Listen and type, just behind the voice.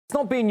It's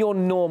not been your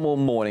normal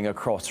morning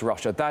across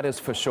Russia, that is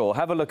for sure.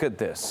 Have a look at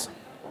this.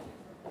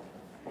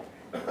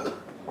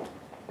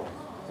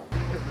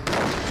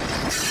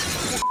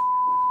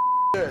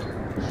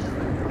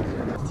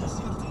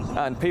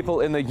 And people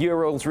in the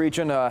Urals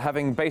region are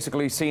having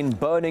basically seen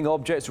burning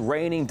objects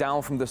raining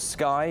down from the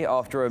sky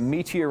after a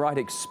meteorite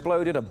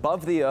exploded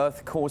above the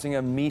Earth, causing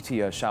a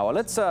meteor shower.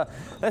 Let's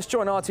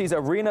join RT's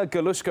Irina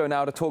Galushko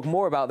now to talk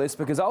more about this,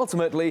 because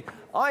ultimately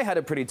I had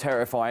a pretty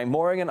terrifying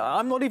morning, and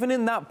I'm not even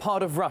in that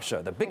part of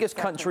Russia, the biggest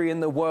country in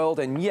the world,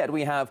 and yet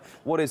we have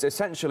what is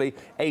essentially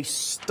a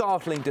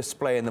startling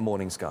display in the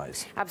morning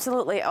skies.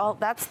 Absolutely. Well,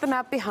 that's the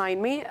map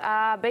behind me.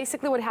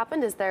 Basically what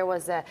happened is there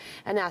was an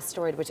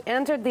asteroid which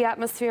entered the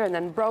atmosphere and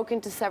then broke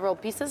into several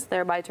pieces,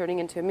 thereby turning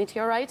into a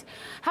meteorite.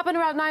 Happened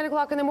around 9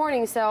 o'clock in the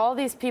morning, so all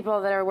these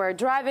people that were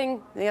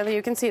driving,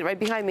 you can see it right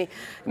behind me.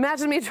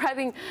 Imagine me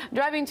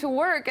driving to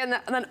work, and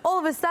then all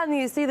of a sudden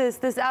you see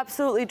this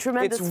absolutely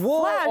tremendous flash. It's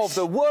War of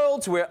the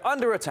Worlds, we're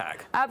under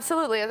attack.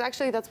 Absolutely.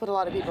 Actually, that's what a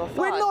lot of people thought.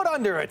 We're not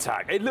under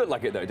attack. It looked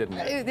like it though, didn't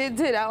it? It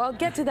did. I'll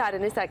get to that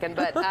in a second,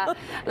 but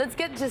let's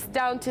get just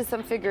down to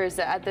some figures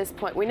at this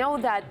point. We know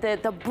that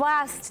the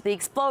blast, the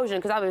explosion,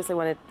 because obviously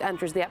when it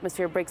enters the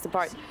atmosphere, it breaks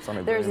apart.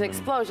 There's an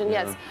explosion,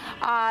 yes.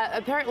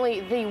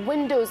 Apparently, the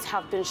windows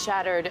have been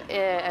shattered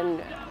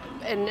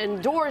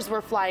and doors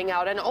were flying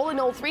out, and all in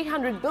all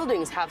 300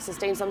 buildings have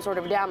sustained some sort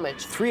of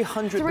damage.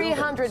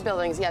 300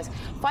 buildings, yes.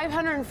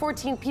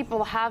 514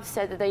 people have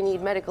said that they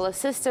need medical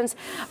assistance.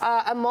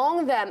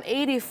 Among them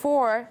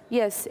 84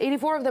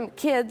 of them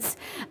kids,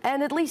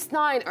 and at least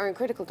 9 are in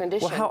critical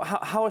condition. Well,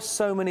 how are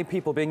so many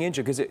people being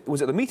injured? Because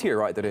was it the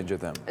meteorite that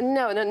injured them?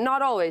 No,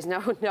 not always.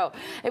 No.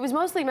 It was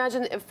mostly,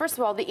 imagine, first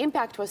of all, the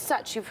impact was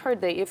such, you've heard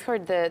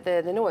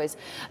the noise.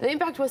 The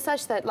impact was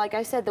such that, like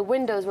I said, the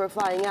windows were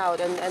flying out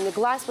and the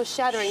glass was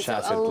shattering, so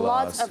a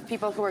lot of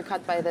people who were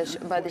cut by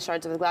the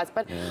shards of the glass.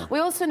 But we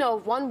also know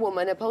of one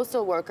woman, a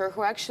postal worker,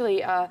 who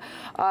actually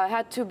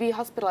had to be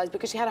hospitalized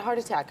because she had a heart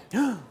attack.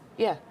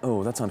 Yeah.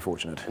 Oh, that's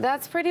unfortunate.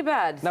 That's pretty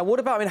bad. Now, what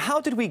about, I mean,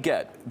 how did we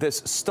get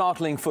this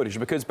startling footage?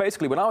 Because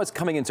basically, when I was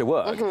coming into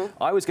work,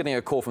 I was getting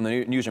a call from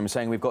the newsroom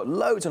saying we've got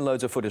loads and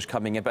loads of footage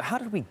coming in, but how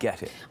did we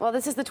get it? Well,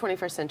 this is the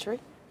 21st century.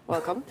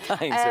 Welcome.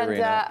 Thanks,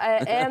 Irina.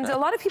 And a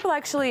lot of people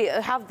actually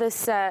have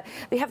this,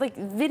 they have like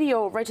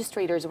video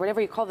registrators or whatever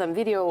you call them,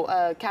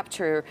 video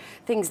capture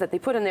things that they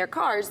put in their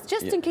cars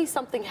just in case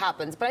something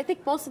happens. But I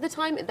think most of the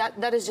time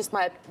that is just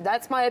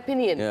that's my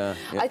opinion.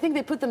 I think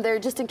they put them there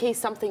just in case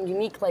something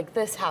unique like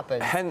this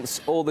happens.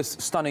 Hence all this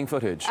stunning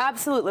footage.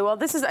 Absolutely. Well,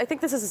 I think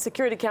this is a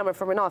security camera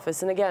from an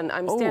office, and again,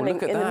 I'm standing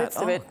in the midst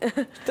of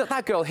it.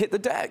 That girl hit the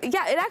deck.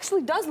 Yeah, it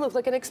actually does look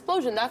like an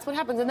explosion. That's what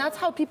happens, and that's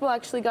how people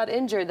actually got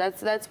injured.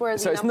 That's where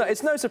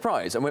it's no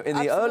surprise, and in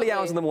the early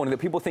hours of the morning, that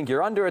people think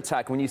you're under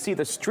attack when you see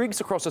the streaks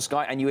across the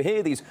sky and you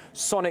hear these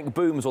sonic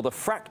booms or the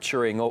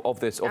fracturing of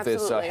this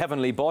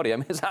heavenly body. I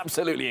mean, it's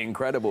absolutely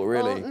incredible,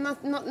 really. Well,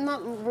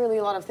 not really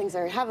a lot of things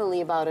are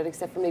heavenly about it,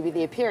 except for maybe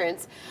the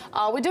appearance.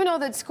 We do know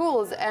that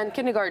schools and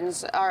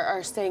kindergartens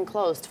are staying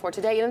closed for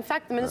today. And in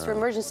fact, the Minister of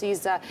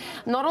Emergencies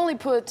not only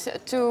put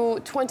to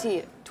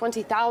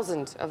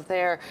 20,000 of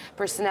their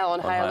personnel on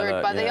high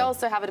alert, but they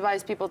also have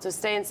advised people to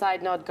stay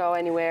inside, not go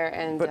anywhere.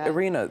 But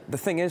Irina, the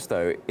thing is,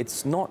 though,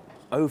 it's not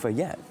over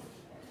yet,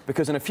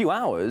 because in a few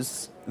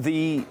hours,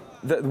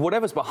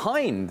 whatever's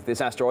behind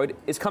this asteroid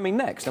is coming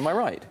next. Am I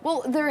right?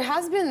 Well, there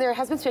has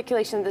been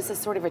speculation this is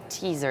sort of a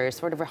teaser,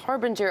 sort of a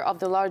harbinger of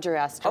the larger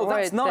asteroid. Oh,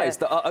 that's nice.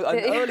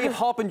 An early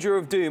harbinger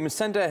of doom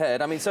sent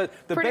ahead. I mean, so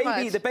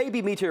the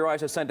baby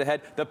meteorite is sent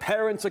ahead. The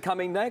parents are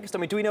coming next. I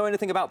mean, do we know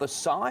anything about the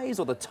size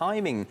or the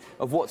timing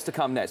of what's to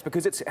come next?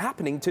 Because it's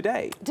happening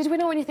today. Did we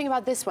know anything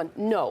about this one?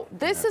 No.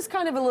 This is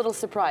kind of a little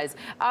surprise.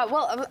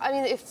 Well, I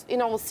mean, if in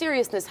all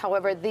seriousness,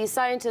 however, the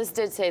scientists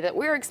did say that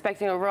we're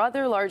expecting a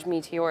rather large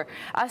meteor,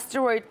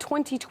 asteroid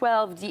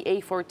 2012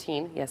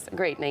 DA14, yes, a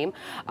great name,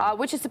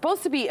 which is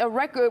supposed to be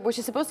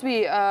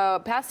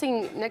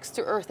passing next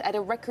to Earth at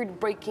a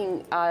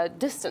record-breaking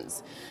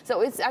distance. So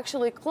it's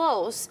actually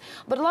close,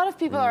 but a lot of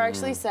people are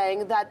actually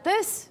saying that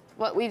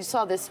what we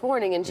saw this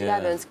morning in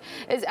Chelyabinsk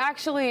is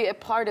actually a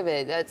part of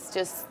it. That's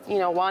just,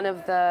 one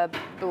of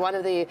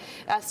the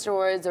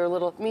asteroids or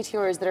little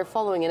meteors that are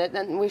following in it,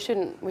 and we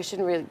shouldn't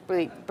really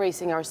be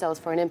bracing ourselves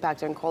for an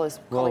impact and calling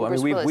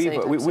Bruce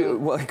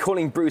Willis.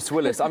 Calling Bruce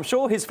Willis. I'm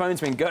sure his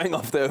phone's been going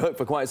off the hook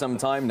for quite some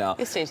time now.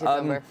 He's changed his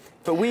number.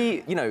 But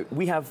we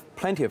have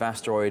plenty of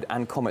asteroid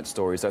and comet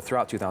stories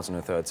throughout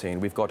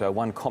 2013. We've got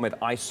one comet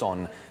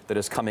Ison that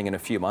is coming in a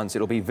few months.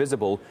 It'll be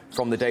visible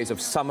from the days of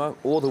summer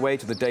all the way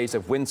to the days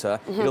of winter.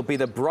 It'll be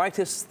the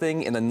brightest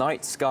thing in the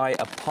night sky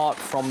apart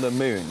from the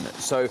moon.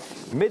 So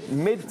mid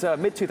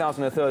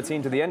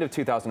 2013 to the end of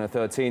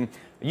 2013,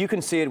 you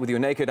can see it with your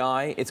naked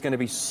eye. It's going to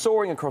be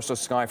soaring across the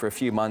sky for a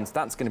few months.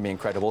 That's going to be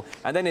incredible.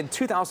 And then in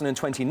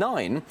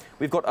 2029,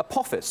 we've got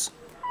Apophis.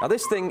 Now,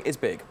 this thing is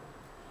big.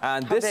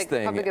 And how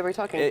big are we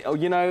talking?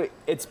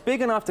 It's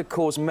big enough to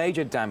cause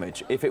major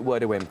damage if it were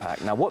to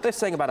impact. Now, what they're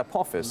saying about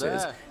Apophis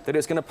is that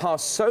it's going to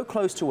pass so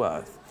close to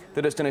Earth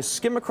that is going to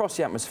skim across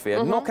the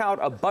atmosphere, knock out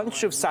a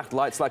bunch of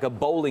satellites like a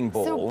bowling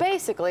ball. So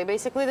basically,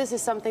 this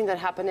is something that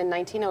happened in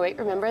 1908.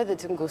 Remember the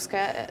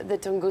Tunguska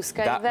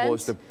event? That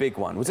was the big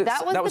one. Was it?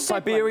 That was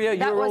Siberia,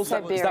 Urals.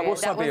 That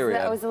was Siberia.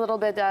 That was a little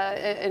bit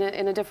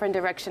in a different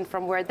direction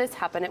from where this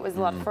happened. It was a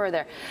lot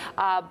further.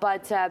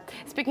 But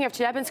speaking of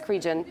Chelyabinsk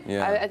region,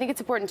 I think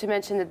it's important to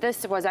mention that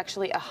this was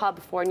actually a hub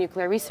for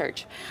nuclear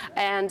research,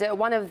 and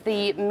one of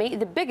the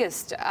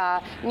biggest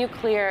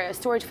nuclear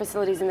storage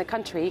facilities in the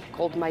country,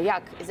 called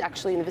Mayak, is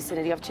actually in the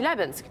vicinity of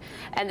Chelyabinsk.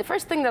 And the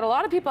first thing that a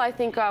lot of people, I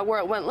think,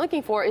 went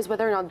looking for is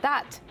whether or not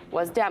that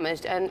was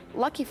damaged, and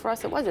lucky for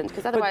us it wasn't,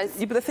 because otherwise.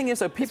 But the thing is,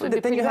 though, people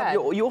then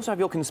you also have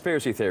your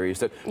conspiracy theories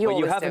that when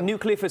you have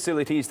nuclear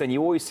facilities, then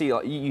you always see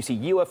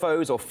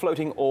UFOs or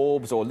floating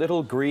orbs or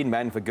little green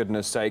men, for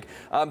goodness sake.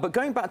 But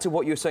going back to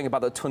what you were saying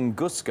about the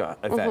Tunguska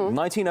event,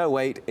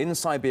 1908 in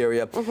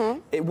Siberia,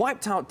 it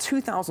wiped out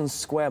 2,000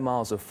 square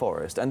miles of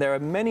forest, and there are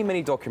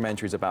many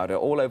documentaries about it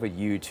all over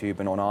YouTube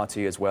and on RT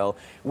as well,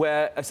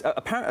 where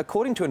apparently,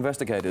 according to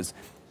investigators,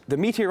 the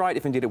meteorite,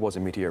 if indeed it was a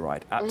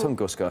meteorite, at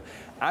Tunguska,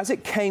 as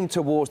it came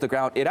towards the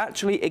ground, it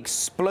actually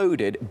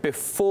exploded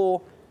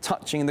before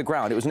touching the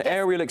ground. It was an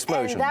aerial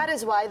explosion. And that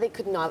is why they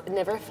could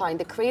never find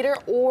the crater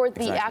or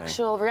the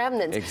actual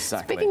remnants.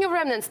 Exactly. Speaking of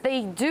remnants,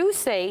 they do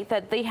say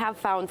that they have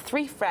found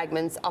 3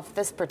 fragments of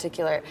this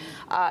particular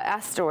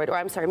asteroid, or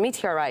I'm sorry,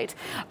 meteorite.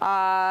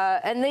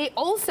 And they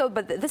also,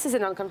 but this is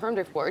an unconfirmed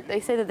report,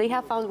 they say that they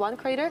have found 1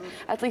 crater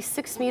at least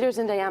 6 meters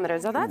in diameter.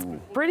 So that's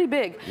pretty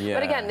big. Yeah.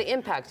 But again, the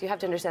impact, you have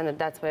to understand that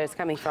that's where it's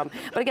coming from.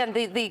 But again,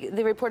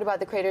 the report about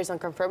the crater is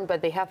unconfirmed,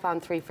 but they have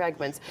found 3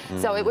 fragments.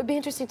 So it would be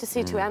interesting to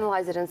see, to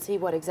analyze it and see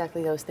what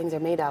exactly those things are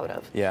made out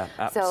of. Yeah,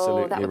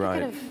 absolutely so that would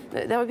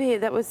be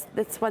right.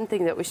 that's one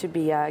thing that we should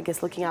be, I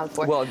guess, looking out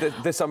for. Well, I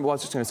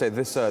was just going to say,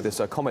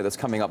 this comet that's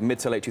coming up mid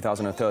to late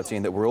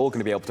 2013 that we're all going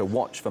to be able to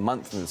watch for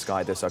months in the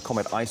sky, this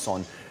comet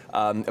Ison,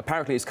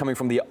 apparently it's coming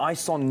from the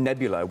Ison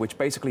Nebula, which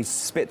basically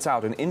spits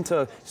out an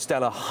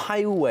interstellar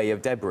highway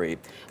of debris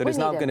that is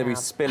now going to be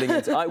spilling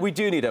into... we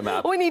do need a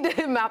map. We need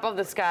a map of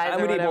the sky.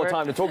 And we need more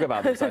time to talk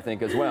about this, I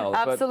think, as well.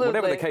 Absolutely. But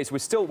whatever the case,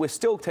 we're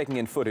still taking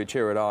in footage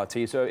here at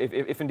RT, so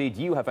if indeed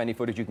you have any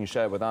footage you can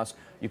share with us,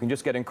 you can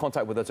just get in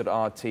contact with us at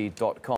rt.com.